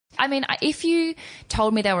I mean, if you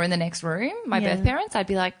told me they were in the next room, my birth parents, I'd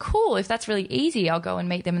be like, cool, if that's really easy, I'll go and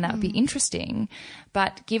meet them and that would be interesting.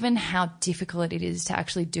 But given how difficult it is to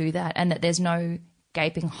actually do that and that there's no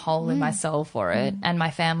gaping hole in my soul for it, and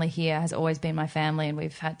my family here has always been my family and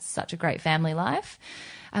we've had such a great family life,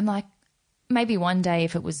 I'm like, maybe one day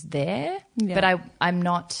if it was there, but I'm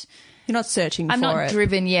not... You're not searching for it. I'm not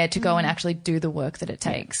driven, to go and actually do the work that it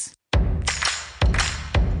takes.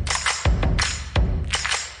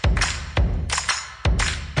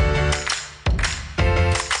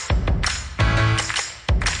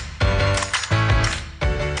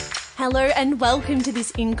 Hello and welcome to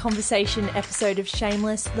this In Conversation episode of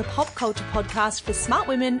Shameless, the pop culture podcast for smart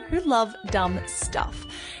women who love dumb stuff.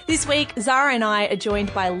 This week, Zara and I are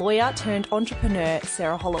joined by lawyer turned entrepreneur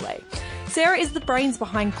Sarah Holloway. Sarah is the brains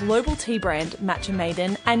behind global tea brand Matcha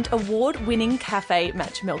Maiden and award-winning cafe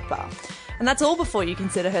Matcha Milk Bar. And that's all before you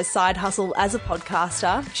consider her side hustle as a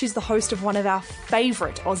podcaster. She's the host of one of our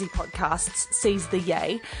favourite Aussie podcasts, Seize the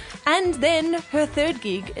Yay. And then her third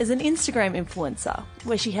gig is an Instagram influencer,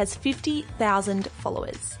 where she has 50,000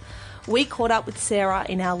 followers. We caught up with Sarah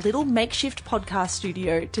in our little makeshift podcast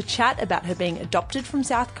studio to chat about her being adopted from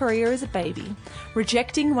South Korea as a baby,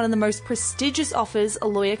 rejecting one of the most prestigious offers a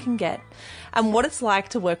lawyer can get, and what it's like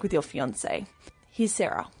to work with your fiancé. Here's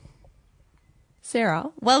Sarah. Sarah,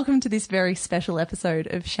 welcome to this very special episode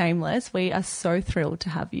of Shameless. We are so thrilled to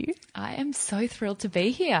have you. I am so thrilled to be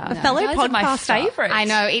here. A fellow podcaster. My favourite. I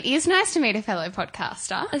know, it is nice to meet a fellow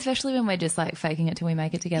podcaster. Especially when we're just like faking it till we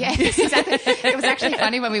make it together. Yes, exactly. It was actually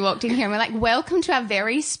funny when we walked in here and we're like, welcome to our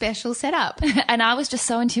very special setup. And I was just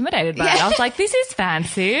so intimidated by it. I was like, this is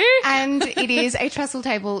fancy. And it is a trestle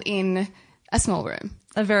table in a small room.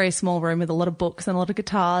 A very small room with a lot of books and a lot of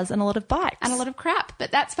guitars and a lot of bikes. And a lot of crap,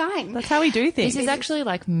 but that's fine. That's how we do things. This is actually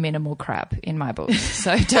like minimal crap in my books,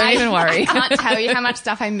 so don't even worry. I can't tell you how much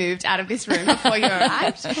stuff I moved out of this room before you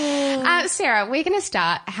arrived. Sarah, we're going to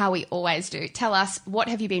start how we always do. Tell us, what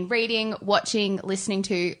have you been reading, watching, listening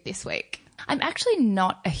to this week? I'm actually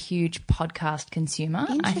not a huge podcast consumer.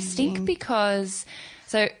 I think because...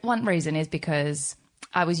 So one reason is because...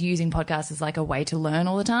 I was using podcasts as like a way to learn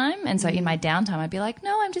all the time. And so in my downtime, I'd be like,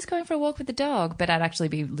 no, I'm just going for a walk with the dog. But I'd actually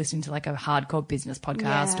be listening to like a hardcore business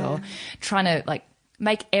podcast or trying to like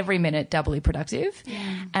make every minute doubly productive.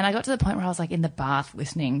 Yeah. And I got to the point where I was like in the bath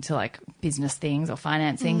listening to like business things or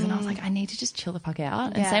finance things. And I was like, I need to just chill the fuck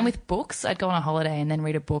out. And same with books. I'd go on a holiday and then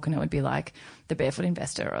read a book and it would be like The Barefoot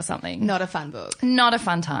Investor or something. Not a fun book. Not a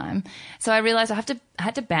fun time. So I realized I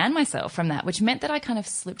had to ban myself from that, which meant that I kind of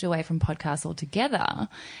slipped away from podcasts altogether.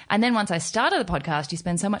 And then once I started the podcast, you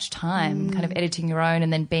spend so much time kind of editing your own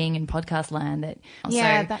and then being in podcast land that...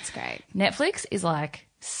 Yeah, that's great. Netflix is like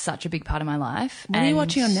such a big part of my life. What are you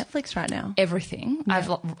watching on Netflix right now? Everything. Yeah. I've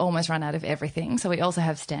almost run out of everything. So we also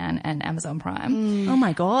have Stan and Amazon Prime. Oh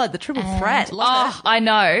my God, the triple threat. Love it. I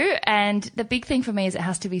know. And the big thing for me is it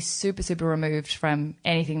has to be super, super removed from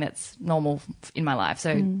anything that's normal in my life.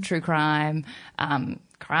 So true crime,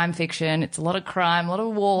 crime fiction. It's a lot of crime, a lot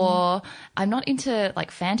of war. I'm not into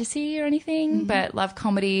like fantasy or anything, but love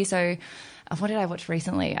comedy. So what did I watch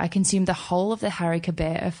recently? I consumed the whole of the Harry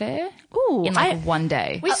Kabir affair in like one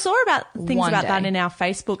day. We saw things about that in our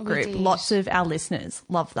Facebook group. Lots of our listeners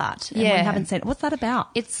love that. And we haven't seen it. What's that about?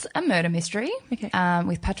 It's a murder mystery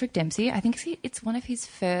with Patrick Dempsey. I think it's one of his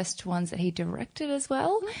first ones that he directed as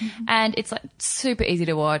well. And it's like super easy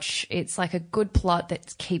to watch. It's like a good plot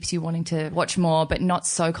that keeps you wanting to watch more, but not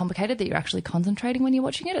so complicated that you're actually concentrating when you're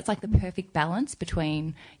watching it. It's like the perfect balance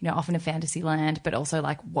between, often a fantasy land, but also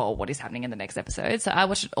like, whoa, what is happening in the next episode? So I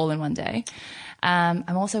watched it all in one day.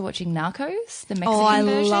 I'm also watching Narcos, the Mexican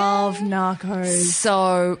version. Love Narcos.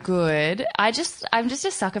 So good. I'm just a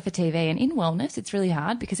sucker for TV, and in wellness, it's really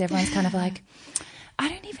hard because everyone's kind of like, I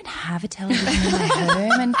don't even have a television in my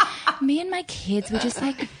home, and me and my kids, we just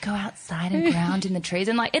like go outside and ground in the trees,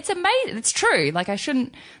 and like it's amazing. It's true. Like I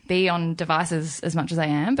shouldn't be on devices as much as I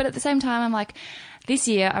am, but at the same time, I'm like, this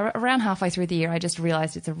year, around halfway through the year, I just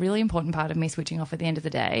realised it's a really important part of me switching off at the end of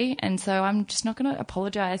the day. And so I'm just not going to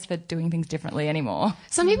apologise for doing things differently anymore.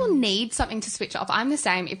 Some people need something to switch off. I'm the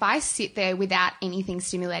same. If I sit there without anything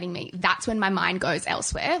stimulating me, that's when my mind goes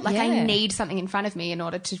elsewhere. Like I need something in front of me in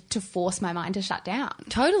order to force my mind to shut down.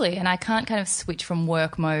 Totally. And I can't kind of switch from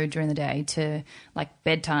work mode during the day to like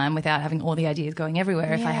bedtime without having all the ideas going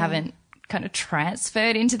everywhere if I haven't kind of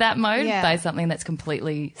transferred into that mode by something that's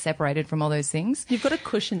completely separated from all those things. You've got to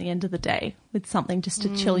cushion the end of the day with something just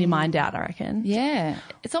to chill your mind out, I reckon. Yeah.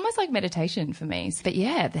 It's almost like meditation for me. But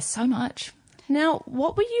yeah, there's so much. Now,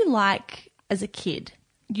 what were you like as a kid?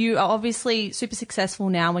 You are obviously super successful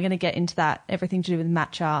now. We're going to get into that, everything to do with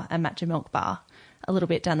matcha and Matcha Milk Bar. a little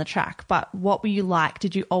bit down the track. But what were you like?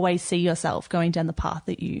 Did you always see yourself going down the path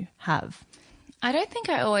that you have? I don't think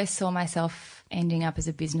I always saw myself ending up as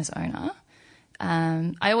a business owner.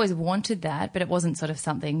 I always wanted that, but it wasn't sort of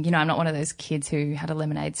something, I'm not one of those kids who had a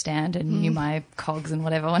lemonade stand and knew my cogs and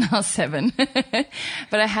whatever when I was 7.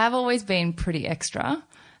 But I have always been pretty extra.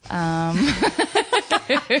 Haven't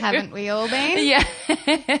we all been? Yeah.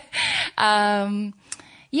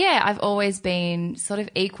 I've always been sort of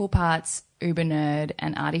equal parts uber nerd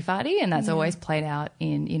and arty-farty, and that's always played out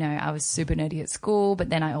in, I was super nerdy at school, but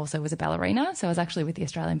then I also was a ballerina, so I was actually with the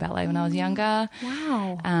Australian Ballet when I was younger.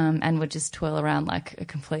 Wow. And would just twirl around like a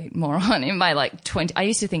complete moron in my 20. I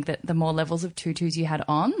used to think that the more levels of tutus you had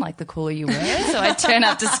on, like the cooler you were. So I'd turn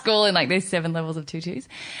up to school in like these 7 levels of tutus.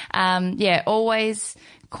 Always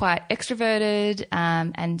quite extroverted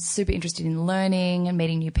and super interested in learning and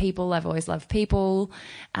meeting new people. I've always loved people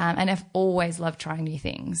and I've always loved trying new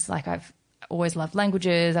things. Like I've always loved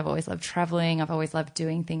languages. I've always loved traveling. I've always loved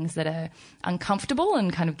doing things that are uncomfortable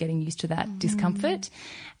and kind of getting used to that discomfort.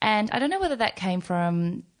 And I don't know whether that came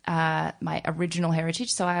from my original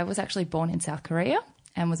heritage. So I was actually born in South Korea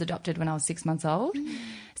and was adopted when I was 6 months old.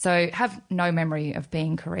 So have no memory of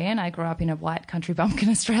being Korean. I grew up in a white country bumpkin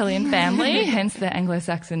Australian family, hence the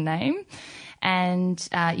Anglo-Saxon name. And,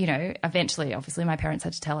 eventually, obviously, my parents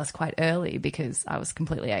had to tell us quite early because I was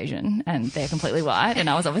completely Asian and they're completely white, and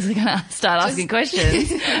I was obviously going to start asking questions.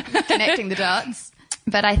 Connecting the dots.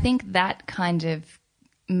 But I think that kind of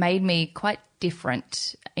made me quite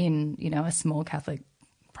different in, a small Catholic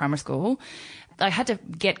primary school. I had to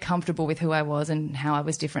get comfortable with who I was and how I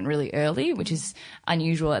was different really early, which is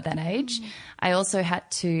unusual at that age. I also had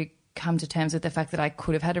to come to terms with the fact that I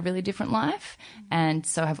could have had a really different life. And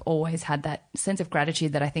so I've always had that sense of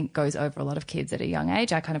gratitude that I think goes over a lot of kids at a young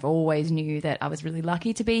age. I kind of always knew that I was really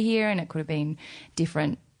lucky to be here and it could have been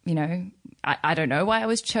different. I don't know why I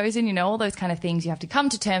was chosen, all those kind of things. You have to come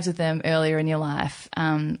to terms with them earlier in your life,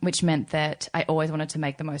 which meant that I always wanted to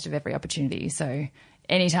make the most of every opportunity. So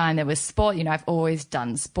anytime there was sport, I've always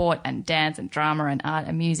done sport and dance and drama and art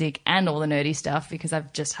and music and all the nerdy stuff because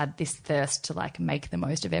I've just had this thirst to make the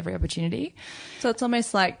most of every opportunity. So it's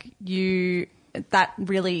almost like that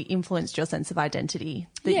really influenced your sense of identity,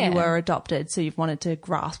 that you were adopted. So you've wanted to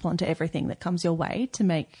grasp onto everything that comes your way to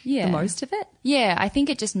make the most of it. Yeah, I think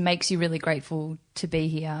it just makes you really grateful to be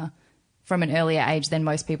here from an earlier age than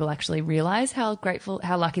most people actually realise how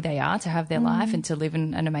lucky they are to have their life and to live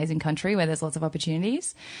in an amazing country where there's lots of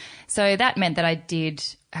opportunities. So that meant that I did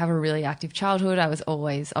have a really active childhood. I was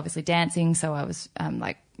always obviously dancing, so I was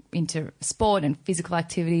into sport and physical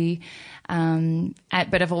activity.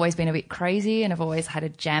 But I've always been a bit crazy and I've always had a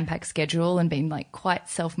jam-packed schedule and been quite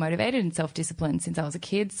self-motivated and self-disciplined since I was a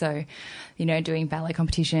kid. So, doing ballet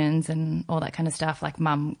competitions and all that kind of stuff.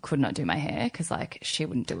 Mum could not do my hair because she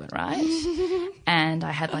wouldn't do it right. And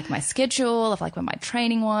I had my schedule of when my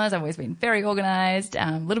training was. I've always been very organised,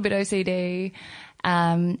 a little bit OCD.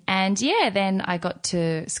 Then I got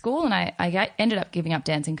to school and I ended up giving up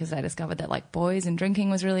dancing because I discovered that boys and drinking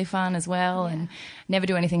was really fun as well and never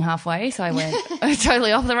do anything halfway. So I went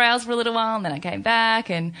totally off the rails for a little while and then I came back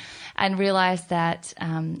and realised that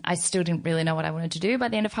I still didn't really know what I wanted to do by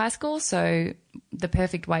the end of high school. So the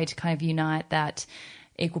perfect way to kind of unite that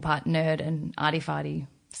equal part nerd and arty-farty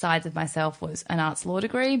sides of myself was an arts law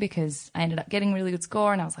degree because I ended up getting a really good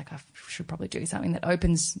score and I was like, I should probably do something that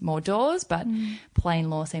opens more doors, but plain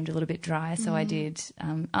law seemed a little bit dry. So I did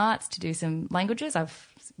arts to do some languages. I've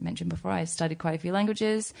mentioned before I studied quite a few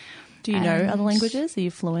languages. Do you know other languages? Are you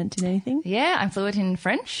fluent in anything? Yeah, I'm fluent in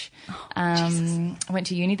French. I went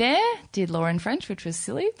to uni there, did law in French, which was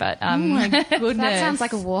silly, but oh my goodness. That sounds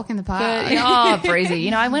like a walk in the park.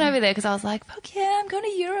 Breezy. I went over there because I was like, fuck yeah, I'm going to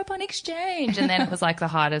Europe on exchange. And then it was the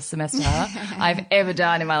hardest semester I've ever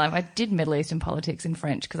done in my life. I did Middle Eastern politics in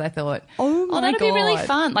French because I thought, that'd be really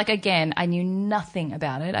fun. Again, I knew nothing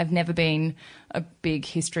about it. I've never been a big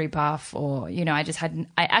history buff or, I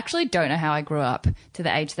actually don't know how I grew up to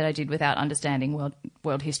the age that I did without understanding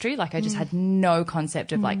world history. I just had no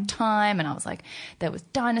concept of time, and I was there was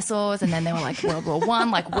dinosaurs and then there were World War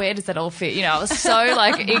One. Where does that all fit? I was so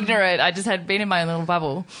ignorant. I just had been in my own little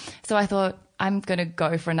bubble. So I thought I'm going to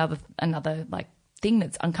go for another thing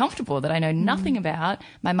that's uncomfortable that I know nothing about.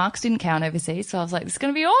 My marks didn't count overseas, so I was like, this is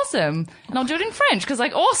going to be awesome. And I'll do it in French because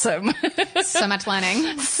awesome. So much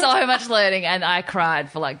learning. So much learning. And I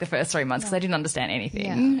cried for the first 3 months because I didn't understand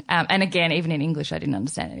anything. Yeah. And again, even in English, I didn't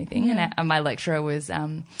understand anything. Yeah. And my lecturer was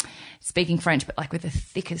speaking French, but with the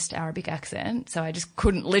thickest Arabic accent. So I just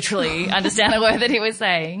couldn't literally understand a word that he was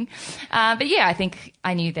saying. But yeah, I think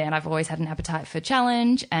I knew then I've always had an appetite for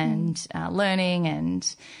challenge and learning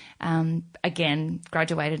and Again,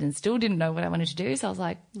 graduated and still didn't know what I wanted to do. So I was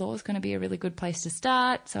like, law is going to be a really good place to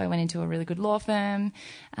start. So I went into a really good law firm,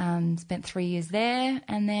 spent 3 years there.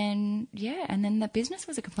 And then the business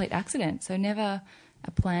was a complete accident. So never a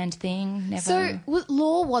planned thing. Never. So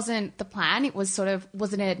law wasn't the plan. It was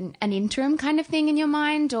was it an interim kind of thing in your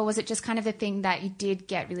mind, or was it just kind of the thing that you did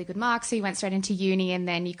get really good marks, so you went straight into uni and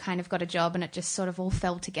then you kind of got a job and it just sort of all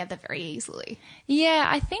fell together very easily? Yeah,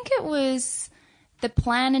 I think it was the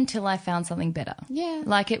plan until I found something better. Yeah.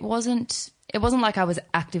 Like it wasn't like I was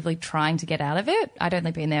actively trying to get out of it. I'd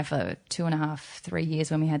only been there for 2.5, 3 years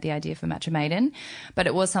when we had the idea for Matcha Maiden, but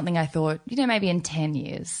it was something I thought, maybe in 10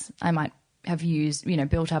 years I might have used,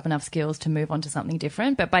 built up enough skills to move on to something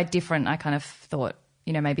different. But by different, I kind of thought,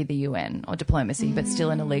 maybe the UN or diplomacy, but still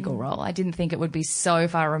in a legal role. I didn't think it would be so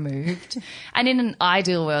far removed. And in an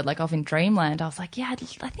ideal world, like off in dreamland, I was like, I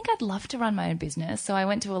think I'd love to run my own business. So I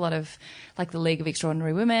went to a lot of like the League of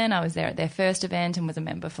Extraordinary Women. I was there at their first event and was a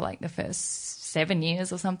member for like the first 7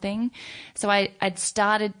 years or something. So I'd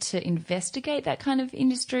started to investigate that kind of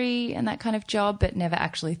industry and that kind of job, but never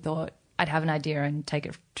actually thought I'd have an idea and take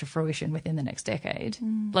it to fruition within the next decade,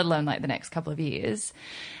 let alone like the next couple of years.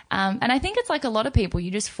 And I think it's like a lot of people,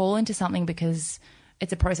 you just fall into something because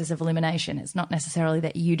it's a process of elimination. It's not necessarily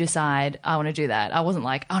that you decide, I want to do that. I wasn't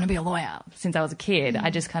like, I want to be a lawyer since I was a kid.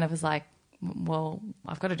 I just kind of was like, well,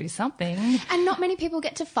 I've got to do something. And not many people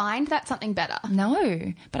get to find that something better.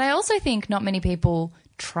 No, but I also think not many people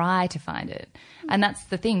try to find it. And that's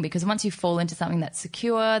the thing, because once you fall into something that's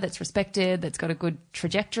secure, that's respected, that's got a good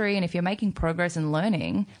trajectory, and if you're making progress and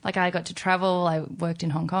learning, like I got to travel, I worked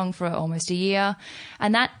in Hong Kong for almost a year,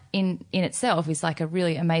 and that in itself is like a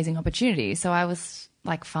really amazing opportunity. So I was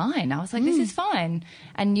like, fine. I was like, this is fine.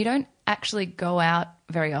 And you don't actually go out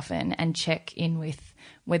very often and check in with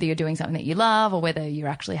whether you're doing something that you love or whether you're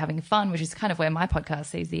actually having fun, which is kind of where my podcast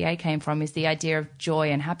Seize the A came from, is the idea of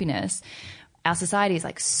joy and happiness. Our society is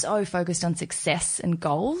like so focused on success and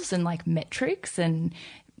goals and like metrics and,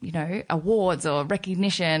 awards or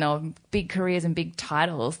recognition or big careers and big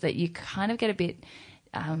titles that you kind of get a bit,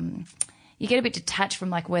 detached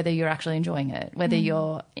from like whether you're actually enjoying it, whether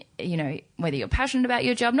you're, whether you're passionate about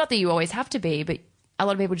your job. Not that you always have to be, but a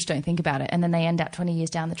lot of people just don't think about it. And then they end up 20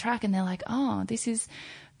 years down the track and they're like, oh,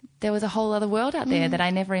 there was a whole other world out there that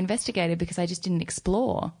I never investigated because I just didn't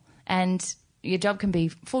explore. And your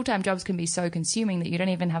full-time jobs can be so consuming that you don't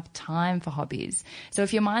even have time for hobbies. So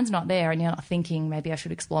if your mind's not there and you're not thinking, maybe I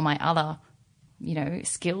should explore my other,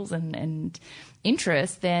 skills and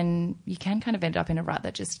interests, then you can kind of end up in a rut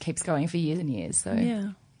that just keeps going for years and years. So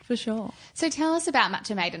yeah, for sure. So tell us about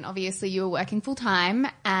Matcha Maiden. Obviously you were working full-time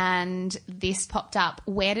and this popped up.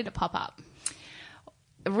 Where did it pop up?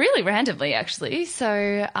 Really randomly, actually.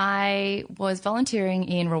 So I was volunteering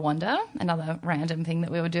in Rwanda, another random thing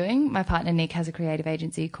that we were doing. My partner Nick has a creative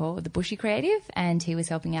agency called The Bushy Creative, and he was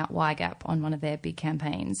helping out YGAP on one of their big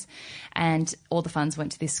campaigns. And all the funds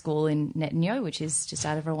went to this school in Netanyo, which is just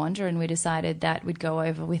out of Rwanda, and we decided that we'd go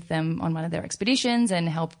over with them on one of their expeditions and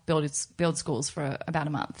help build schools for about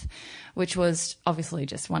a month, which was obviously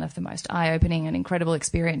just one of the most eye-opening and incredible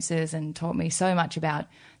experiences and taught me so much about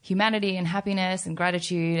humanity and happiness and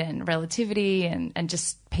gratitude and relativity and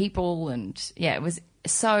just people. And yeah, it was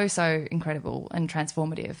so incredible and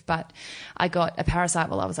transformative. But I got a parasite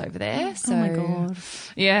while I was over there. So, oh my God.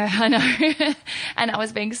 Yeah, I know. And I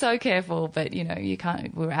was being so careful, but you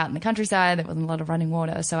can't, we were out in the countryside. There wasn't a lot of running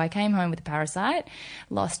water. So I came home with a parasite,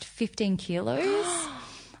 lost 15 kilos.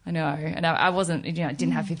 I know. And I wasn't,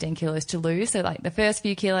 didn't have 15 kilos to lose. So like the first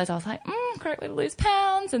few kilos, I was like, great way to lose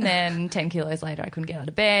pounds. And then 10 kilos later, I couldn't get out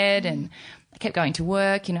of bed and I kept going to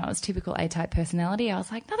work. I was typical A-type personality. I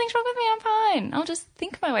was like, nothing's wrong with me. I'm fine. I'll just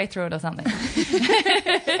think my way through it or something.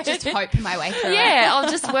 Just hope my way through it. Yeah, I'll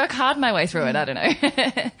just work hard my way through it. I don't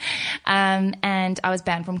know. And I was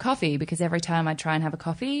banned from coffee because every time I'd try and have a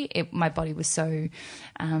coffee, my body was so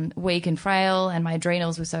weak and frail and my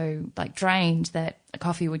adrenals were so like drained that a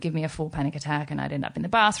coffee would give me a full panic attack and I'd end up in the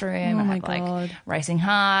bathroom. Oh I my had like God. racing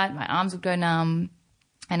heart, my arms would go numb.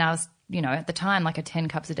 And I was, at the time, like a 10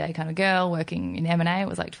 cups a day kind of girl working in M&A. It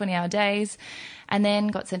was like 20-hour days. And then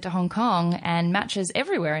got sent to Hong Kong, and matcha's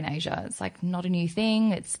everywhere in Asia. It's like not a new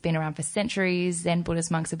thing. It's been around for centuries. Zen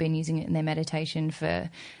Buddhist monks have been using it in their meditation for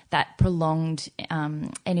that prolonged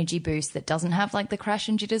energy boost that doesn't have like the crash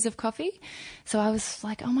and jitters of coffee. So I was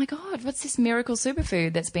like, oh my God, what's this miracle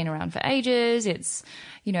superfood that's been around for ages? It's,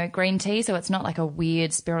 you know, green tea. So it's not like a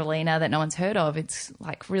weird spirulina that no one's heard of. It's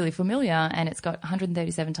like really familiar, and it's got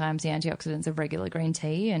 137 times the antioxidants of regular green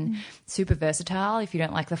tea, and super versatile. If you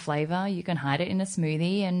don't like the flavor, you can hide it in a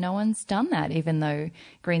smoothie, and no one's done that, even though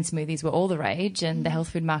green smoothies were all the rage and the health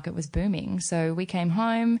food market was booming. So we came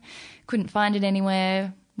home, couldn't find it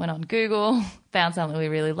anywhere, went on Google, found something we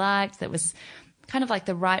really liked that was kind of like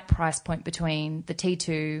the right price point between the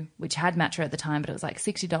T2, which had matcha at the time, but it was like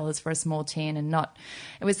 $60 for a small tin, and not,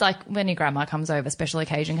 it was like when your grandma comes over, special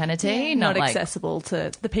occasion kind of tea. Yeah, not like, accessible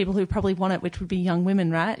to the people who probably want it, which would be young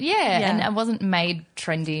women, right? Yeah, and it wasn't made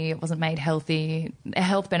trendy, it wasn't made healthy,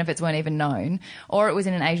 health benefits weren't even known, or it was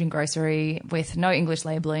in an Asian grocery with no English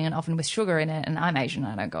labelling and often with sugar in it, and I'm Asian,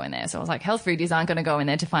 I don't go in there. So I was like, health foodies aren't going to go in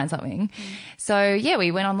there to find something. So yeah,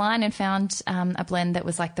 we went online and found a blend that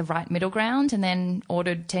was like the right middle ground, and then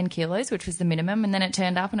ordered 10 kilos, which was the minimum, and then it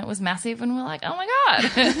turned up and it was massive, and we're like, oh my God,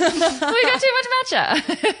 we got too much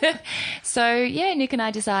matcha. So yeah, Nick and I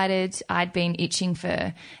decided I'd been itching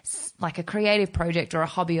for like a creative project or a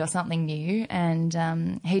hobby or something new,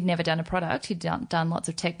 and he'd never done a product. He'd done lots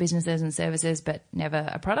of tech businesses and services, but never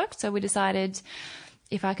a product. So we decided,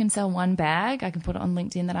 if I can sell one bag, I can put it on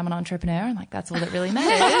LinkedIn that I'm an entrepreneur, and like that's all that really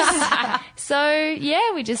matters. So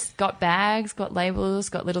yeah, we just got bags, got labels,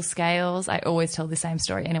 got little scales. I always tell the same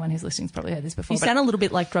story. Anyone who's listening's probably heard this before. You sound a little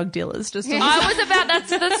bit like drug dealers. Just that's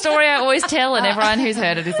the story I always tell, and everyone who's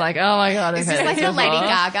heard it is like, oh my God, I've heard this. It's like the Lady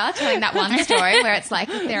Gaga telling that one story where it's like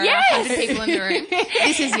there are 100 people in the room.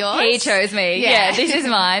 This is yours. He chose me. Yeah, this is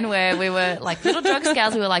mine. Where we were like little drug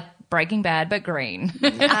scales. We were like Breaking Bad, but green.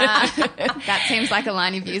 That seems like a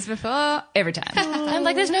line you've used before. Every time. I'm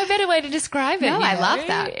like, there's no better way to describe it. No, I love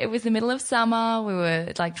that. It was the middle of summer. We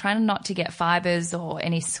were like trying not to get fibers or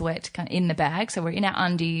any sweat in the bag. So we're in our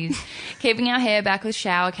undies, keeping our hair back with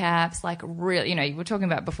shower caps, like real, you know, you were talking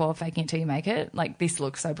about before, faking it till you make it. Like this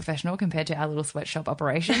looks so professional compared to our little sweatshop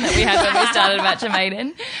operation that we had when we started Matcha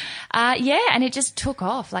Maiden. Yeah, and it just took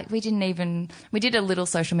off. Like we did a little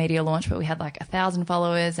social media launch, but we had like 1,000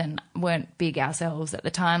 followers and weren't big ourselves at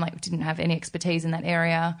the time. Like we didn't have any expertise in that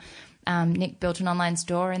area. Nick built an online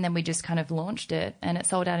store, and then we just kind of launched it, and it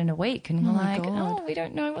sold out in a week. And we're like, oh, we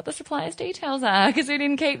don't know what the supplier's details are, because we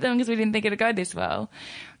didn't keep them because we didn't think it'd go this well.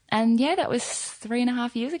 And yeah, that was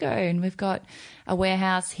 3.5 years ago, and we've got a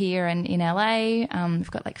warehouse here and in LA.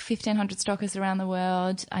 We've got like 1,500 stockers around the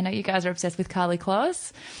world. I know you guys are obsessed with Karlie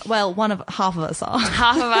Kloss. Well, half of us are.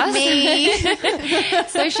 Half of us. Me.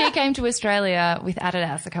 So she came to Australia with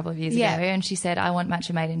Adidas a couple of years ago, and she said, I want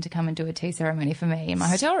Matcha Maiden to come and do a tea ceremony for me in my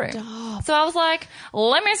hotel room. Stop. So I was like,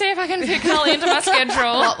 let me see if I can fit Karlie into my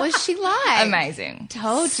schedule. What was she like? Amazing.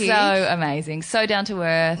 Told you. So amazing. So down to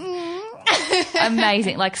earth.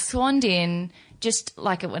 Amazing. Like swanned in, just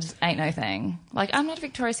like it was ain't no thing. Like, I'm not a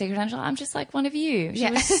Victoria's Secret Angela. I'm just like one of you. She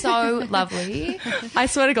was so lovely. I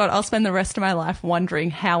swear to God, I'll spend the rest of my life wondering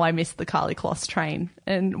how I missed the Karlie Kloss train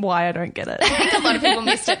and why I don't get it. I think a lot of people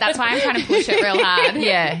missed it. That's why I'm trying to push it real hard.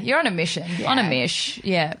 Yeah, you're on a mission. Yeah. On a mish.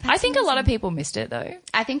 Yeah. I think a lot of people missed it though.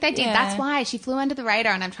 I think they did. Yeah. That's why she flew under the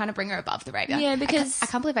radar, and I'm trying to bring her above the radar. Yeah, because I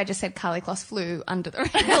can't believe I just said Karlie Kloss flew under the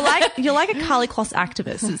radar. You're like a Karlie Kloss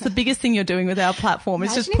activist. It's the biggest thing you're doing with our platform.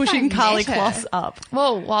 It's just pushing Karlie Kloss up.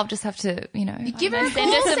 Well, I'll just have to, you know, give her a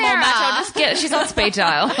send her some more match. I'll just get. She's on speed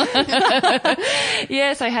dial.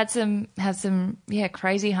 Yes, I had some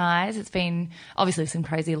crazy highs. It's been obviously some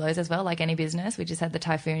crazy lows as well, like any business. We just had the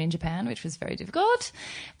typhoon in Japan, which was very difficult.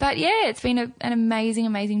 But yeah, it's been an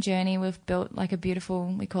amazing journey. We've built like a beautiful,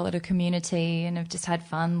 we call it a community, and have just had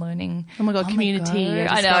fun learning. Oh my God, community.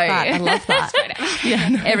 I know. I love that.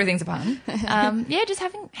 Yeah, everything's a pun. Yeah, just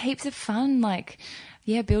having heaps of fun, like,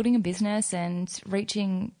 yeah, building a business and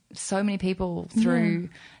reaching so many people through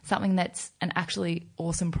something that's an actually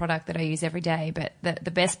awesome product that I use every day. But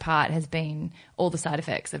the best part has been all the side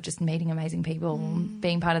effects of just meeting amazing people,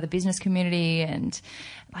 being part of the business community, and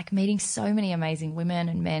like meeting so many amazing women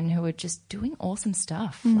and men who are just doing awesome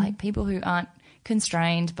stuff, like people who aren't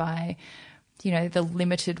constrained by, you know, the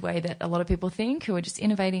limited way that a lot of people think, who are just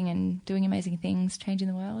innovating and doing amazing things, changing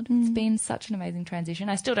the world. It's been such an amazing transition.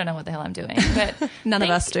 I still don't know what the hell I'm doing, but none of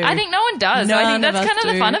us do. I think no one does. I think that's kind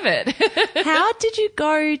of the fun of it. How did you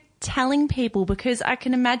go telling people? Because I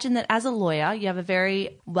can imagine that as a lawyer, you have a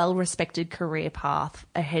very well-respected career path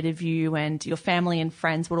ahead of you, and your family and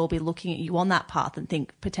friends would all be looking at you on that path and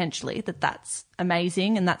think potentially that that's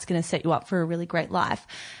amazing and that's going to set you up for a really great life.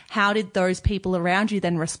 How did those people around you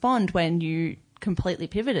then respond when you completely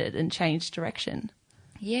pivoted and changed direction?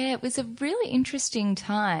 Yeah, it was a really interesting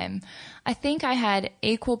time. I think I had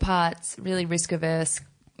equal parts really risk-averse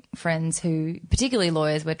friends who, particularly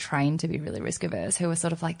lawyers, were trained to be really risk-averse, who were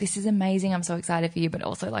sort of like, this is amazing, I'm so excited for you, but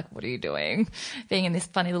also like, what are you doing? Being in this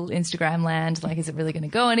funny little Instagram land, like, is it really going to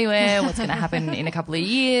go anywhere? What's going to happen in a couple of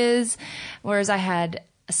years? Whereas I had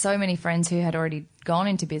so many friends who had already gone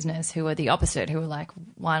into business who were the opposite, who were like,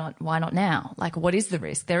 why not now? Like, what is the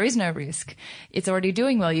risk? There is no risk. It's already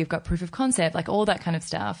doing well. You've got proof of concept, like all that kind of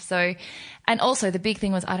stuff. So, and also the big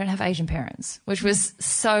thing was I don't have Asian parents, which was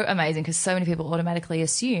so amazing because so many people automatically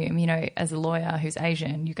assume, you know, as a lawyer who's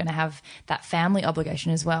Asian, you're going to have that family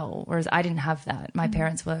obligation as well. Whereas I didn't have that. My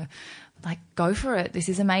parents were like, go for it. This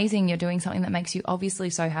is amazing. You're doing something that makes you obviously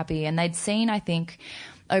so happy. And they'd seen, I think,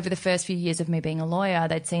 over the first few years of me being a lawyer,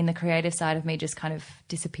 they'd seen the creative side of me just kind of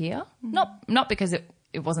disappear. Not because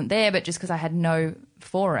it wasn't there, but just because I had no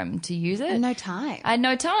forum to use it. And no time. I had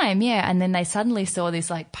no time, yeah. And then they suddenly saw this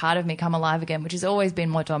like part of me come alive again, which has always been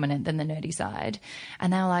more dominant than the nerdy side.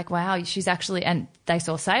 And they were like, wow, she's actually, and they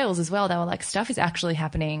saw sales as well. They were like, stuff is actually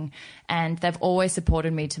happening. And they've always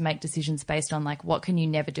supported me to make decisions based on like, what can you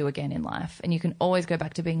never do again in life? And you can always go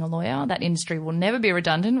back to being a lawyer. That industry will never be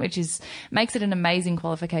redundant, which makes it an amazing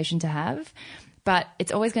qualification to have. But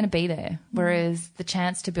it's always going to be there. Whereas the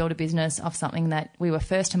chance to build a business off something that we were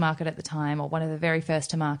first to market at the time, or one of the very first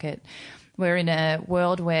to market, we're in a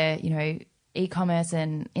world where, you know, e-commerce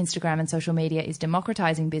and Instagram and social media is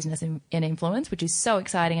democratizing business and influence, which is so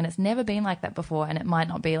exciting. And it's never been like that before, and it might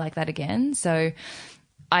not be like that again. So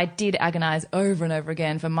I did agonize over and over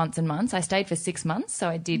again for months and months. I stayed for 6 months. So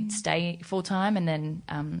I did stay full time and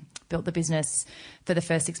then built the business for the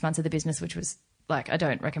first 6 months of the business, which was like, I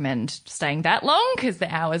don't recommend staying that long because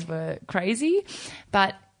the hours were crazy,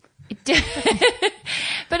 but it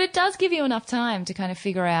does give you enough time to kind of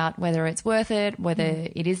figure out whether it's worth it, whether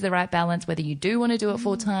it is the right balance, whether you do want to do it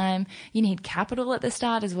full time. You need capital at the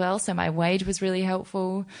start as well. So my wage was really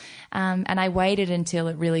helpful. And I waited until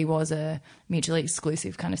it really was a mutually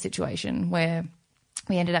exclusive kind of situation where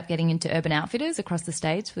we ended up getting into Urban Outfitters across the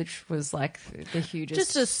States, which was like the hugest.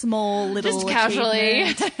 Just a small little just casually.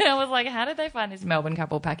 I was like, how did they find this Melbourne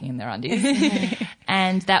couple packing in their undies?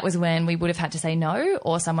 And that was when we would have had to say no,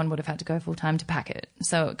 or someone would have had to go full time to pack it.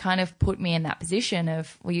 So it kind of put me in that position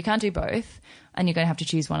of, well, you can't do both and you're going to have to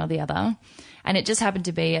choose one or the other. And it just happened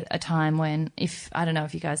to be at a time when, I don't know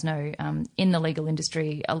if you guys know, in the legal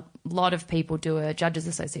industry, a lot of people do a judge's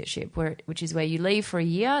associateship, which is where you leave for a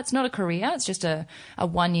year. It's not a career. It's just a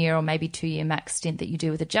 1 year or maybe 2 year max stint that you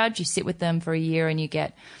do with a judge. You sit with them for a year and you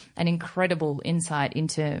get an incredible insight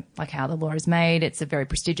into like how the law is made. It's a very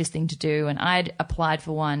prestigious thing to do. And I'd applied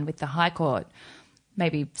for one with the High Court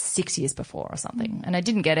maybe 6 years before or something. And I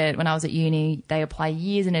didn't get it when I was at uni. They apply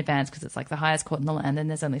years in advance because it's like the highest court in the land and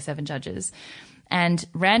there's only 7 judges. And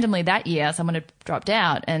randomly that year, someone had dropped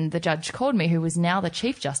out and the judge called me, who was now the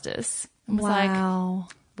Chief Justice, and was like,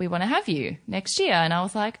 we want to have you next year. And I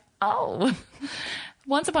was like, oh,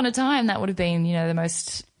 once upon a time, that would have been, you know, the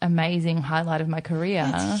most amazing highlight of my career.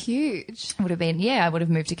 That's huge. It would have been, I would have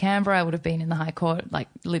moved to Canberra. I would have been in the High Court, like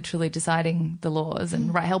literally deciding the laws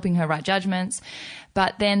and helping her write judgments.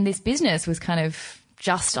 But then this business was kind of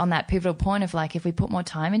just on that pivotal point of like, if we put more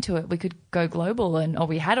time into it, we could go global, or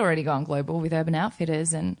we had already gone global with Urban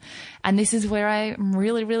Outfitters. And this is where I'm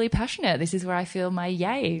really, really passionate. This is where I feel my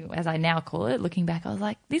yay, as I now call it. Looking back, I was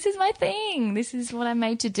like, this is my thing. This is what I'm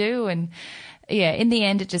made to do. And yeah, in the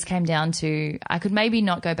end, it just came down to, I could maybe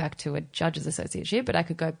not go back to a judge's associateship, but I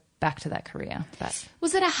could go back to that career. But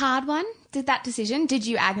was it a hard one? That decision? Did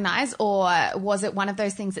you agonize, or was it one of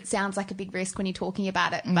those things that sounds like a big risk when you're talking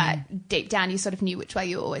about it, but deep down you sort of knew which way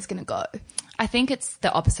you were always going to go? I think it's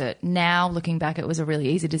the opposite. Now, looking back, it was a really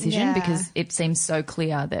easy decision because it seems so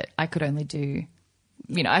clear that I could only do,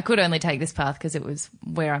 you know, I could only take this path because it was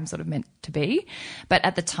where I'm sort of meant to be. But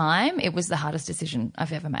at the time, it was the hardest decision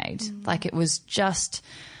I've ever made. Like, it was just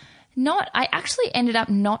I actually ended up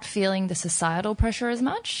not feeling the societal pressure as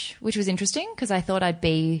much, which was interesting because I thought I'd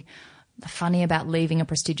be funny about leaving a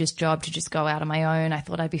prestigious job to just go out on my own. I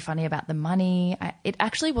thought I'd be funny about the money. It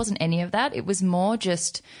actually wasn't any of that. It was more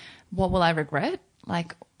just, what will I regret?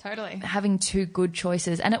 Like, totally having 2 good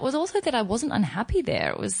choices. And it was also that I wasn't unhappy there.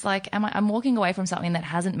 It was like, I'm walking away from something that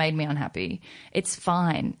hasn't made me unhappy. It's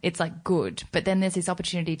fine. It's like good. But then there's this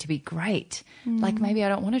opportunity to be great. Like, maybe I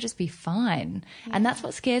don't want to just be fine. Yeah. And that's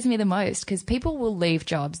what scares me the most, because people will leave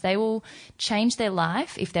jobs. They will change their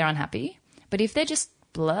life if they're unhappy. But if they're just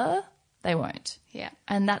blur, they won't. Yeah.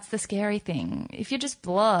 And that's the scary thing. If you're just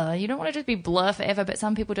blur, you don't want to just be blur forever. But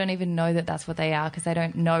some people don't even know that that's what they are because they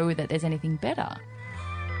don't know that there's anything better.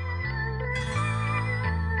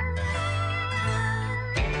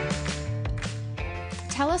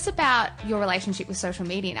 Tell us about your relationship with social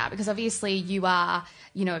media now, because obviously you are,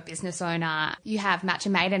 a business owner. You have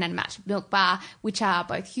Matcha Maiden and Matcha Milk Bar, which are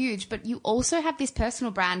both huge, but you also have this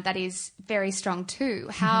personal brand that is very strong too.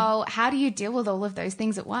 How do you deal with all of those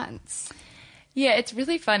things at once? Yeah, it's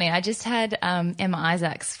really funny. I just had Emma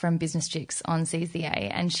Isaacs from Business Chicks on Seize the A,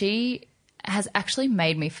 and she has actually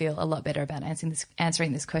made me feel a lot better about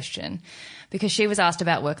answering this question, because she was asked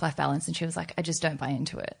about work-life balance and she was like, I just don't buy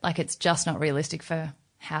into it. Like, it's just not realistic for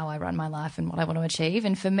how I run my life and what I want to achieve.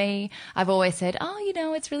 And for me, I've always said,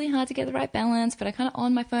 it's really hard to get the right balance, but I kind of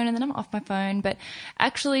on my phone and then I'm off my phone. But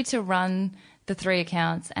actually to run the 3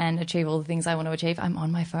 accounts and achieve all the things I want to achieve, I'm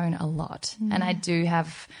on my phone a lot. And I do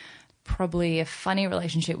have probably a funny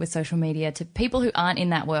relationship with social media to people who aren't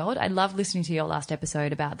in that world. I love listening to your last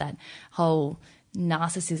episode about that whole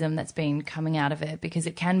narcissism that's been coming out of it, because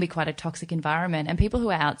it can be quite a toxic environment and people who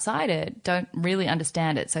are outside it don't really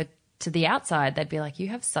understand it. So to the outside, they'd be like, you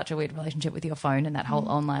have such a weird relationship with your phone and that whole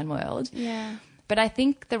online world. Yeah. But I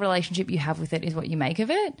think the relationship you have with it is what you make of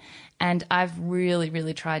it. And I've really,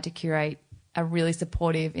 really tried to curate a really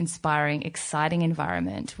supportive, inspiring, exciting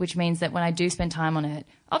environment, which means that when I do spend time on it,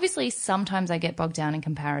 obviously sometimes I get bogged down in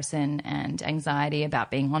comparison and anxiety about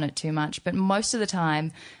being on it too much. But most of the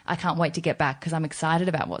time I can't wait to get back because I'm excited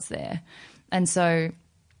about what's there. And so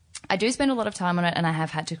I do spend a lot of time on it, and I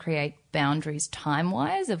have had to create boundaries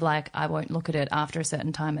time-wise of like, I won't look at it after a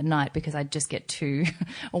certain time at night because I just get too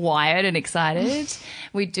wired and excited.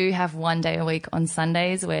 We do have one day a week on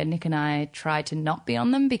Sundays where Nick and I try to not be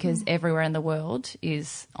on them, because everywhere in the world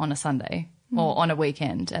is on a Sunday or on a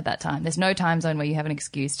weekend at that time. There's no time zone where you have an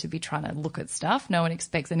excuse to be trying to look at stuff. No one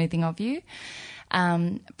expects anything of you.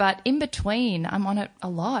 But in between, I'm on it a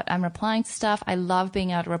lot. I'm replying to stuff. I love being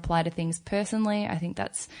able to reply to things personally. I think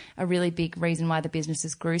that's a really big reason why the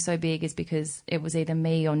businesses grew so big, is because it was either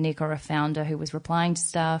me or Nick or a founder who was replying to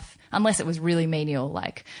stuff, unless it was really menial,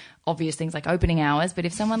 like obvious things like opening hours. But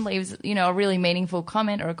if someone leaves, a really meaningful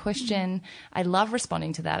comment or a question, I love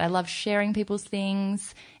responding to that. I love sharing people's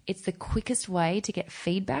things. It's the quickest way to get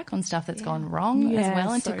feedback on stuff that's gone wrong as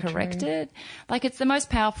well, and to correct it. Like, it's the most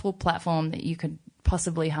powerful platform that you could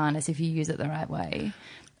possibly harness if you use it the right way.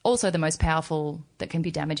 Also the most powerful that can be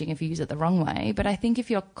damaging if you use it the wrong way. But I think if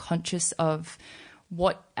you're conscious of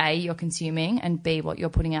what A, you're consuming, and B, what you're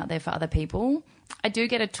putting out there for other people, I do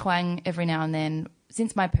get a twang every now and then.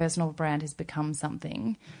 Since my personal brand has become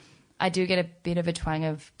something, I do get a bit of a twang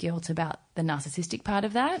of guilt about the narcissistic part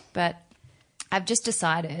of that. But I've just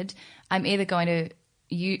decided I'm either going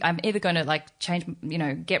to like change,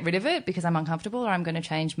 get rid of it because I'm uncomfortable, or I'm going to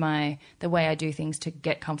change the way I do things to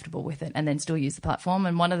get comfortable with it and then still use the platform.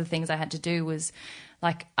 And one of the things I had to do was,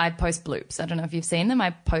 like, I post bloops. I don't know if you've seen them.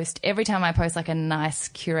 Every time I post like a nice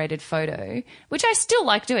curated photo, which I still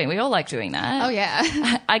like doing. We all like doing that. Oh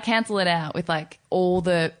yeah. I cancel it out with like all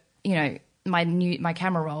the, my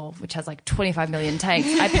camera roll, which has like 25 million takes.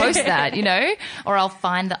 I post that, or I'll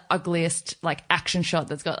find the ugliest like action shot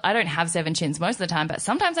that's got, I don't have 7 chins most of the time, but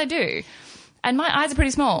sometimes I do. And my eyes are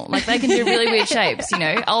pretty small. Like, they can do really weird shapes,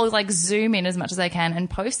 I'll like zoom in as much as I can and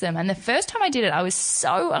post them. And the first time I did it, I was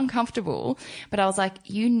so uncomfortable, but I was like,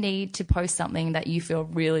 you need to post something that you feel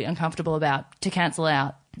really uncomfortable about to cancel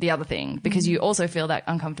out the other thing, because you also feel that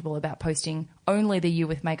uncomfortable about posting only the you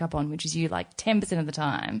with makeup on, which is you like 10% of the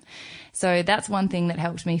time. So that's one thing that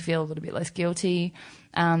helped me feel a little bit less guilty.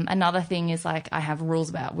 Another thing is, like, I have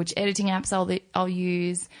rules about which editing apps I'll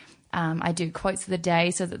use. I do quotes of the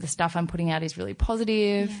day so that the stuff I'm putting out is really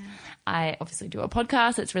positive. Yeah. I obviously do a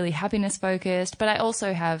podcast that's really happiness focused, but I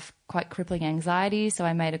also have quite crippling anxiety. So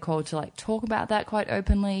I made a call to like talk about that quite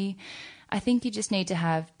openly. I think you just need to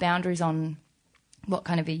have boundaries on what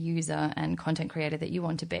kind of a user and content creator that you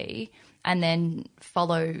want to be, and then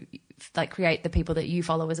create the people that you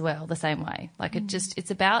follow as well the same way. Like,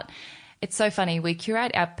 it's so funny. We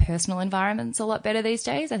curate our personal environments a lot better these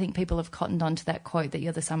days. I think people have cottoned on to that quote that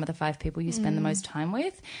you're the sum of the 5 people you spend the most time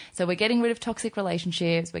with. So we're getting rid of toxic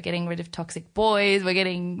relationships. We're getting rid of toxic boys. We're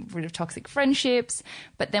getting rid of toxic friendships.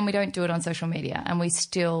 But then we don't do it on social media. And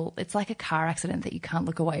it's like a car accident that you can't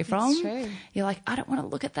look away from. That's true. You're like, I don't want to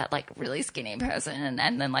look at that like really skinny person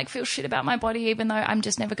and then like feel shit about my body, even though I'm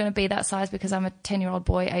just never going to be that size because I'm a 10-year-old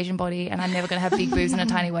boy, Asian body, and I'm never going to have big boobs and a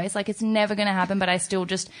tiny waist. Like, it's never going to happen, but I still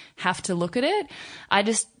just have to look at it. I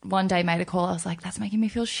just one day made a call. I was like, that's making me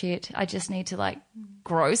feel shit. I just need to like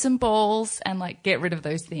grow some balls and like get rid of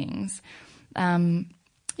those things.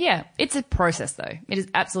 Yeah, it's a process though. It is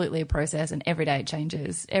absolutely a process, and every day it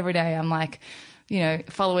changes. Every day I'm like,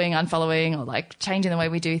 following, unfollowing, or like changing the way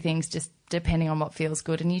we do things just depending on what feels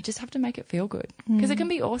good. And you just have to make it feel good because it can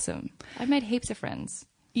be awesome. I've made heaps of friends.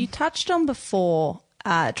 You touched on before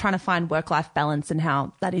trying to find work-life balance and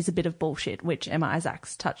how that is a bit of bullshit, which Emma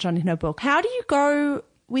Isaacs touched on in her book. How do you go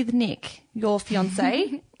with Nick, your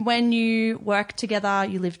fiancé, when you work together,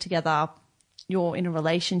 you live together, you're in a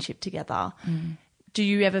relationship together? Do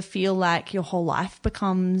you ever feel like your whole life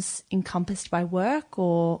becomes encompassed by work,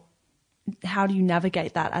 or how do you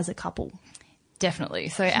navigate that as a couple? Definitely.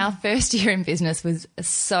 So our first year in business was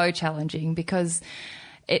so challenging because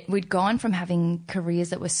we'd gone from having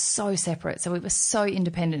careers that were so separate. So we were so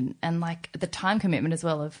independent, and like the time commitment as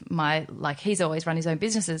well of he's always run his own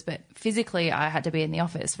businesses, but physically I had to be in the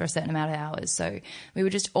office for a certain amount of hours. So we were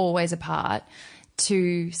just always apart.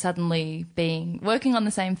 To suddenly working on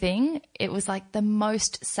the same thing, it was like the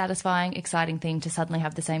most satisfying, exciting thing to suddenly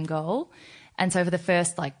have the same goal. And so for the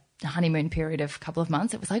first honeymoon period of a couple of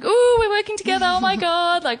months, it was like, oh, we're working together. Oh my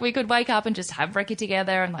God. Like we could wake up and just have brekkie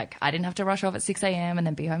together, and like I didn't have to rush off at 6 a.m. and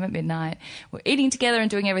then be home at midnight. We're eating together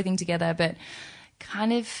and doing everything together. But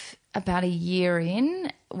kind of about a year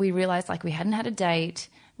in, we realized like we hadn't had a date.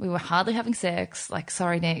 We were hardly having sex. Like,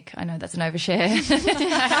 sorry, Nick, I know that's an overshare.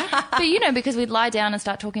 But, because we'd lie down and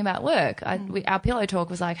start talking about work. Our pillow talk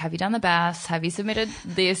was like, have you done the baths? Have you submitted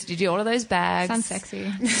this? Did you order those bags? Sounds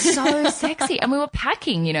sexy. So sexy. And we were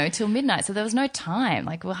packing, till midnight. So there was no time.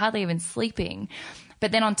 Like, we were hardly even sleeping.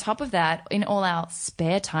 But then on top of that, in all our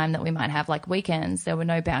spare time that we might have, like weekends, there were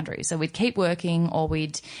no boundaries. So we'd keep working, or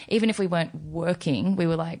even if we weren't working, we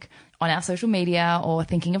were like on our social media or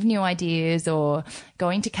thinking of new ideas, or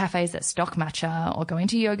going to cafes that stock matcha, or going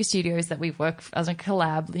to yoga studios that we work as a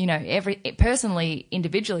collab. Personally,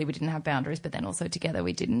 individually, we didn't have boundaries, but then also together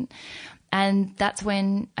we didn't. And that's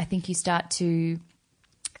when I think you start to,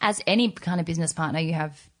 as any kind of business partner, you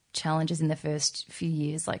have challenges in the first few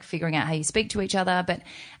years, like figuring out how you speak to each other. But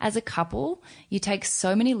as a couple, you take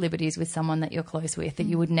so many liberties with someone that you're close with that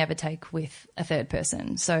you would never take with a third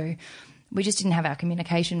person. So we just didn't have our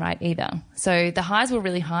communication right either. So the highs were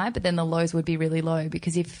really high, but then the lows would be really low,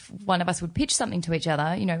 because if one of us would pitch something to each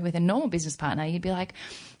other, with a normal business partner, you'd be like,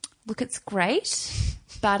 look, it's great,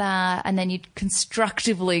 but and then you'd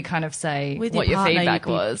constructively kind of say with what your feedback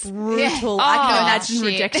was. Brutal. Yeah. I can imagine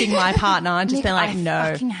rejecting my partner and just being like, no.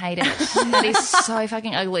 I fucking hate it. That is so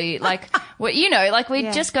fucking ugly. Like,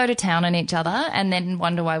 we'd just go to town on each other and then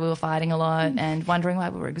wonder why we were fighting a lot, and wondering why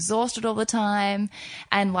we were exhausted all the time,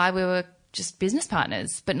 and why we were just business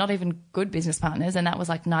partners, but not even good business partners. And that was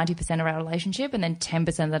like 90% of our relationship, and then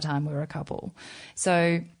 10% of the time we were a couple.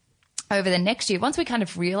 So over the next year, once we kind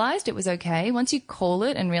of realized it was okay, once you call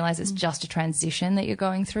it and realize it's just a transition that you're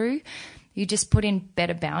going through, you just put in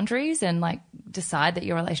better boundaries and like decide that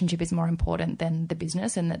your relationship is more important than the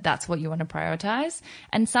business, and that that's what you want to prioritize.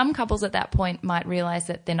 And some couples at that point might realize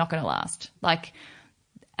that they're not going to last, like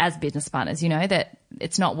as business partners, that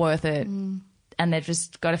it's not worth it. And they've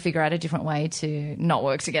just got to figure out a different way to not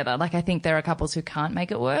work together. Like, I think there are couples who can't make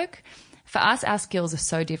it work. For us, our skills are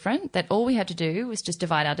so different that all we had to do was just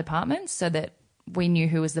divide our departments so that we knew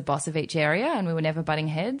who was the boss of each area and we were never butting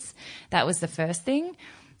heads. That was the first thing.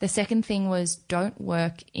 The second thing was, don't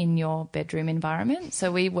work in your bedroom environment.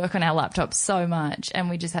 So we work on our laptops so much, and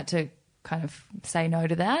we just had to kind of say no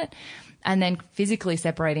to that. And then physically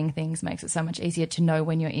separating things makes it so much easier to know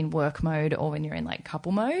when you're in work mode or when you're in like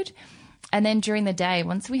couple mode. And then during the day,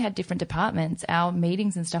 once we had different departments, our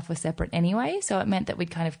meetings and stuff were separate anyway. So it meant that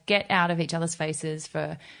we'd kind of get out of each other's faces for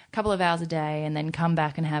a couple of hours a day and then come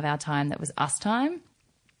back and have our time that was us time.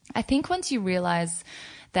 I think once you realize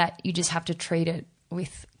that you just have to treat it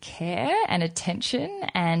with care and attention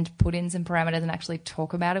and put in some parameters and actually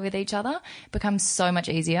talk about it with each other, it becomes so much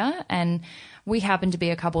easier. And we happen to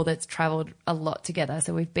be a couple that's traveled a lot together.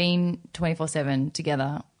 So we've been 24/7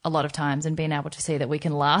 together a lot of times and been able to see that we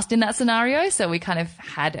can last in that scenario. So we kind of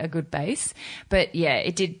had a good base. But yeah,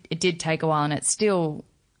 it did take a while, and it still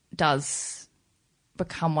does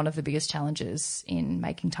become one of the biggest challenges in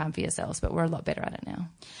making time for yourselves, but we're a lot better at it now.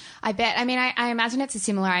 I bet. I mean, I imagine it's a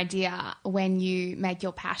similar idea when you make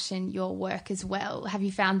your passion your work as well. Have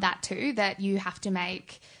you found that too, that you have to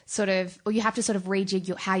make you have to sort of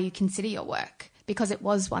rejig how you consider your work because it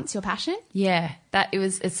was once your passion? Yeah,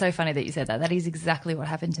 it's so funny that you said that. That is exactly what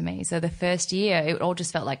happened to me. So the first year, it all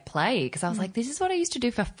just felt like play, because I was like, this is what I used to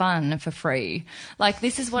do for fun, for free. Like,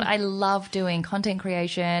 this is what I love doing, content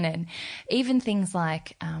creation, and even things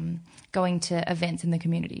like going to events in the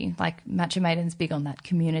community. Like, Matcha Maiden's big on that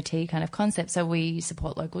community kind of concept. So we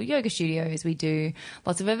support local yoga studios. We do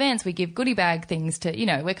lots of events. We give goodie bag things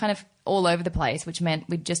to, we're kind of all over the place, which meant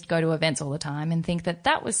we'd just go to events all the time and think that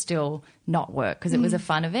that was still not work because it was a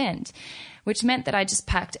fun event, which meant that I just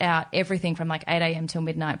packed out everything from like 8 a.m. till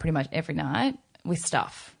midnight pretty much every night with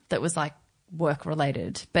stuff that was like work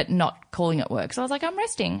related, but not calling it work. So I was like, I'm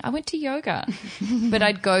resting. I went to yoga, but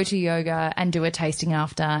I'd go to yoga and do a tasting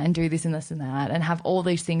after and do this and this and that and have all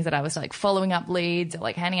these things that I was like following up leads or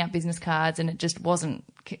like handing out business cards, and it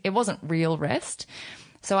wasn't real rest.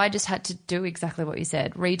 So I just had to do exactly what you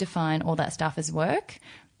said, redefine all that stuff as work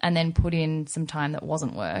and then put in some time that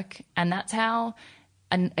wasn't work. And that's how,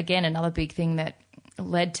 and again, another big thing that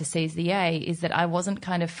led to Seize the A is that I wasn't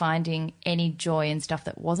kind of finding any joy in stuff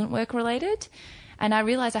that wasn't work related. And I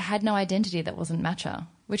realized I had no identity that wasn't Matcha,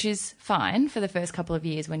 which is fine for the first couple of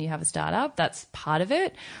years when you have a startup. That's part of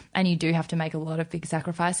it. And you do have to make a lot of big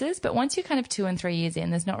sacrifices. But once you're kind of 2 and 3 years in,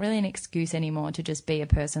 there's not really an excuse anymore to just be a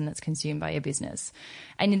person that's consumed by your business.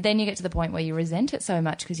 And then you get to the point where you resent it so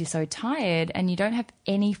much because you're so tired and you don't have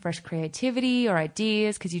any fresh creativity or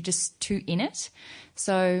ideas because you're just too in it.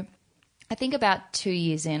 So I think about 2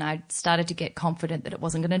 years in, I started to get confident that it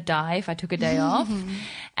wasn't going to die if I took a day off.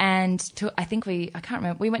 And I can't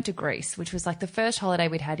remember, we went to Greece, which was like the first holiday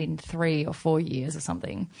we'd had in 3 or 4 years or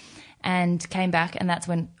something, and came back. And that's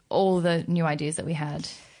when all the new ideas that we had,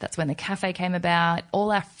 that's when the cafe came about. All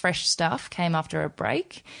our fresh stuff came after a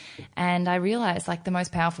break. And I realized like the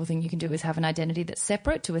most powerful thing you can do is have an identity that's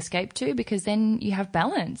separate to escape to, because then you have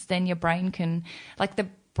balance. Then your brain can, like the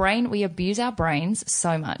brain, we abuse our brains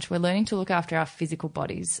so much. We're learning to look after our physical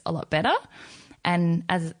bodies a lot better. And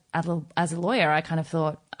as a lawyer, I kind of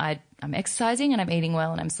thought I'm exercising and I'm eating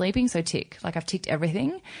well and I'm sleeping, so tick. Like I've ticked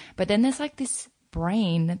everything. But then there's like this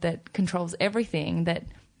brain that controls everything, that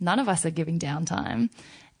none of us are giving downtime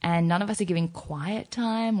and none of us are giving quiet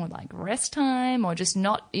time or like rest time, or just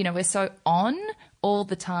not, we're so on all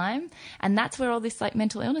the time. And that's where all this like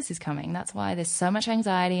mental illness is coming. That's why there's so much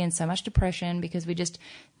anxiety and so much depression, because we just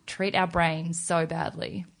treat our brains so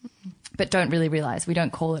badly, but don't really realize, we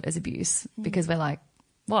don't call it as abuse because we're like,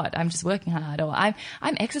 what? I'm just working hard, or I'm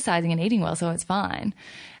exercising and eating well, so it's fine.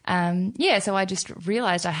 So I just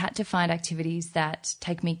realized I had to find activities that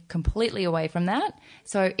take me completely away from that.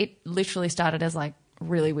 So it literally started as like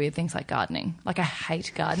really weird things like gardening. Like I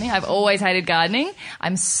hate gardening. I've always hated gardening.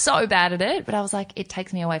 I'm so bad at it, but I was like, it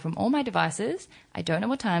takes me away from all my devices. I don't know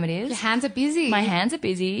what time it is. Your hands are busy. My hands are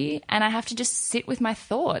busy, and I have to just sit with my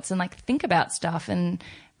thoughts and like think about stuff and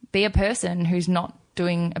be a person who's not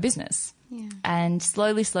doing a business. Yeah. And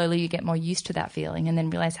slowly you get more used to that feeling and then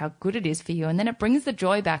realize how good it is for you. And then it brings the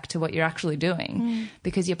joy back to what you're actually doing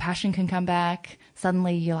because your passion can come back.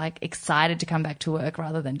 Suddenly you're like excited to come back to work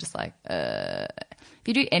rather than just like, if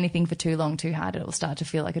you do anything for too long, too hard, it'll start to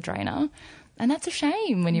feel like a drainer. And that's a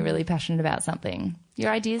shame when you're really passionate about something.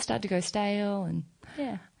 Your ideas start to go stale and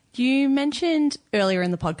yeah. You mentioned earlier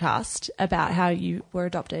in the podcast about how you were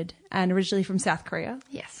adopted and originally from South Korea.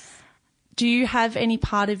 Yes. Do you have any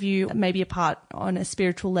part of you, maybe a part on a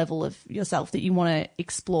spiritual level of yourself, that you want to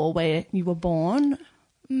explore where you were born?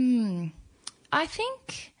 I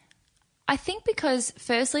think because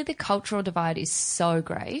firstly the cultural divide is so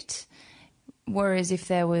great, whereas if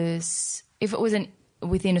it was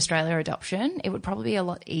within Australia adoption, it would probably be a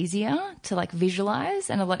lot easier to like visualize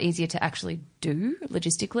and a lot easier to actually do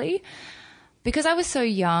logistically. Because I was so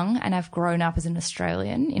young and I've grown up as an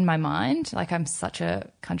Australian in my mind, like I'm such a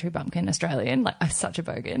country bumpkin Australian, like I'm such a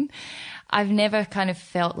bogan. I've never kind of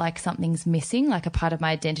felt like something's missing, like a part of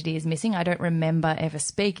my identity is missing. I don't remember ever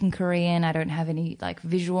speaking Korean. I don't have any like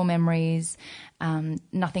visual memories.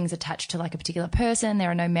 Nothing's attached to like a particular person.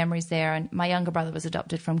 There are no memories there. And my younger brother was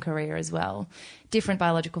adopted from Korea as well. Different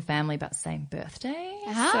biological family, but same birthday.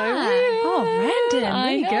 Ah. So weird. Oh, random.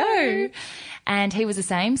 There you go. And he was the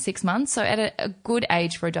same, 6 months. So at a good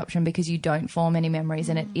age for adoption, because you don't form any memories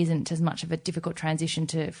and it isn't as much of a difficult transition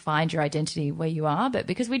to find your identity where you are. But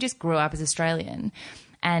because we just grew up as Australian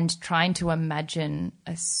and trying to imagine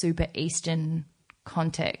a super Eastern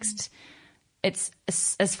context, it's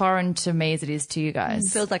as foreign to me as it is to you guys.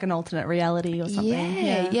 It feels like an alternate reality or something.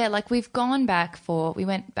 Yeah. Like we went back for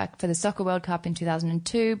the Soccer World Cup in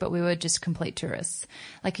 2002, but we were just complete tourists.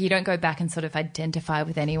 Like you don't go back and sort of identify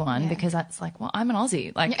with anyone because that's like, well, I'm an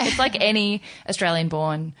Aussie. Like it's like any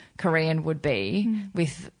Australian-born Korean would be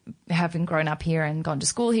with having grown up here and gone to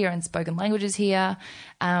school here and spoken languages here.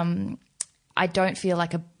 I don't feel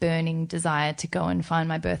like a burning desire to go and find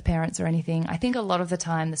my birth parents or anything. I think a lot of the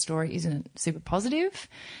time the story isn't super positive,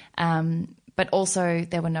 but also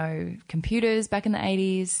there were no computers back in the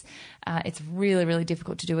 80s. It's really, really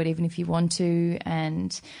difficult to do it even if you want to.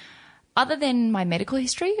 And other than my medical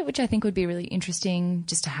history, which I think would be really interesting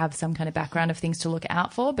just to have some kind of background of things to look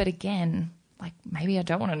out for, but again, like, maybe I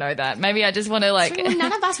don't want to know that. Maybe I just want to like. Well,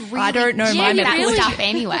 none of us really I don't know my that really- stuff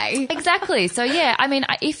anyway. Exactly. So yeah, I mean,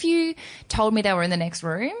 if you told me they were in the next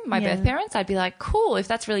room, my birth parents, I'd be like, cool. If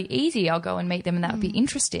that's really easy, I'll go and meet them, and that would be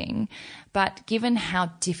interesting. But given how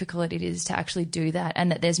difficult it is to actually do that,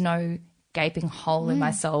 and that there's no gaping hole in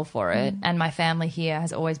my soul for it, and my family here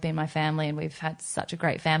has always been my family, and we've had such a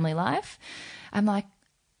great family life, I'm like,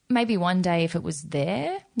 maybe one day if it was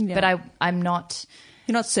there, but I'm not.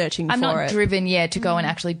 You're not searching for it. I'm not driven yet to go and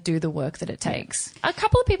actually do the work that it takes. A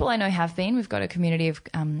couple of people I know have been. We've got a community of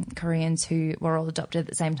Koreans who were all adopted at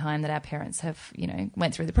the same time that our parents have,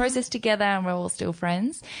 went through the process together, and we're all still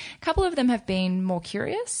friends. A couple of them have been more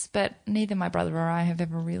curious, but neither my brother or I have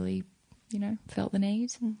ever really, felt the need.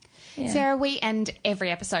 Yeah. Sarah, we end every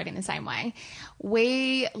episode in the same way.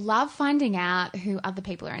 We love finding out who other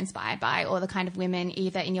people are inspired by, or the kind of women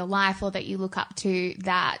either in your life or that you look up to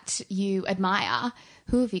that you admire.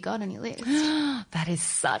 Who have you got on your list? That is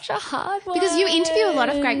such a hard one. Because you interview a lot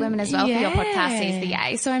of great women as well for your podcast, Seize the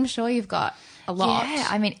Yay, so I'm sure you've got a lot. Yeah,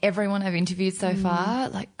 I mean, everyone I've interviewed so far,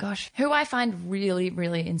 like, gosh, who I find really,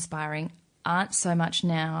 really inspiring aren't so much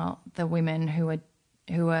now the women who've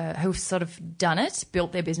sort of done it,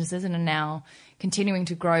 built their businesses and are now continuing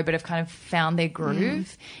to grow but have kind of found their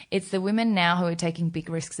groove. It's the women now who are taking big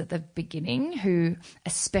risks at the beginning, who,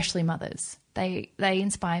 especially mothers, they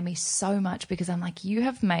inspire me so much, because I'm like, you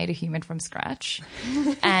have made a human from scratch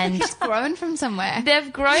and Grown from somewhere.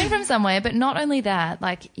 they've grown from somewhere. But not only that,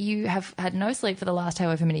 like, you have had no sleep for the last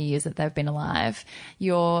however many years that they've been alive.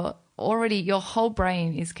 Your whole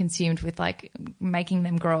brain is consumed with like making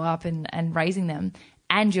them grow up and raising them.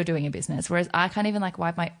 And you're doing a business, whereas I can't even like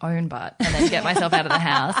wipe my own butt and then get myself out of the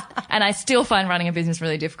house, and I still find running a business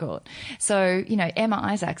really difficult. So, Emma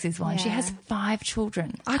Isaacs is one. She has 5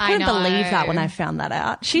 children. I couldn't know. believe that when I found that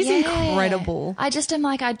out. She's incredible. I just am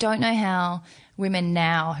like, I don't know how women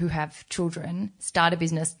now who have children start a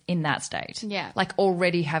business in that state. Yeah. Like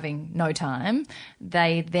already having no time.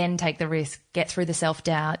 They then take the risk, get through the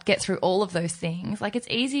self-doubt, get through all of those things. Like, it's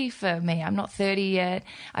easy for me. I'm not 30 yet.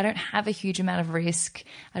 I don't have a huge amount of risk.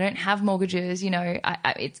 I don't have mortgages.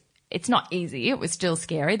 It's not easy. It was still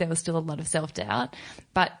scary. There was still a lot of self-doubt.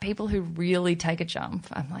 But people who really take a jump,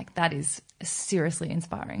 I'm like, that is seriously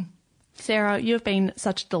inspiring. Sarah, you have been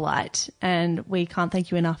such a delight, and we can't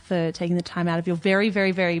thank you enough for taking the time out of your very,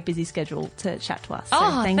 very, very busy schedule to chat to us. So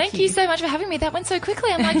thank you so much for having me. That went so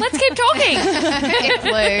quickly. I'm like, let's keep talking. It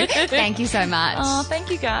flew. Thank you so much. Oh,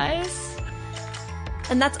 thank you guys.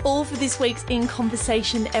 And that's all for this week's In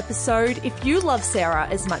Conversation episode. If you love Sarah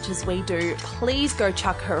as much as we do, please go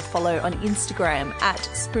chuck her a follow on Instagram at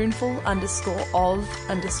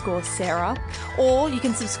spoonful_of_Sarah. Or you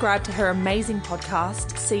can subscribe to her amazing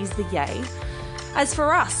podcast, Seize the Yay. As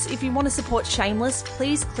for us, if you want to support Shameless,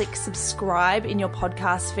 please click subscribe in your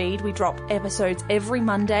podcast feed. We drop episodes every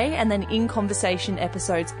Monday, and then In Conversation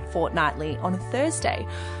episodes fortnightly on a Thursday.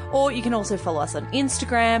 Or you can also follow us on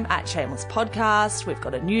Instagram at Shameless Podcast. We've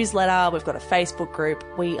got a newsletter. We've got a Facebook group.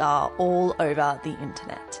 We are all over the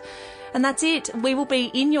internet. And that's it. We will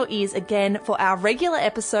be in your ears again for our regular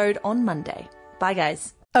episode on Monday. Bye,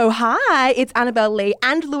 guys. Oh, hi, it's Annabelle Lee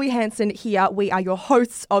and Louis Hanson here. We are your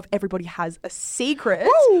hosts of Everybody Has a Secret.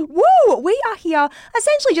 Woo! Woo! We are here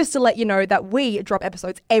essentially just to let you know that we drop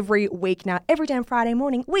episodes every week now. Every damn Friday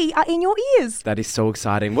morning, we are in your ears. That is so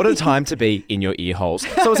exciting. What a time to be in your ear holes.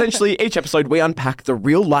 So essentially, each episode we unpack the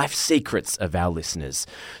real life secrets of our listeners.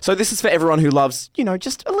 So this is for everyone who loves,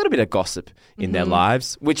 just a little bit of gossip in their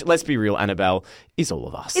lives, which, let's be real, Annabelle, is all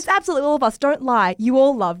of us. It's absolutely all of us. Don't lie. You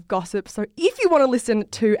all love gossip. So if you want to listen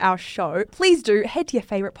to our show, please do head to your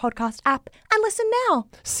favourite podcast app and listen now.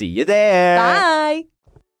 See you there. Bye.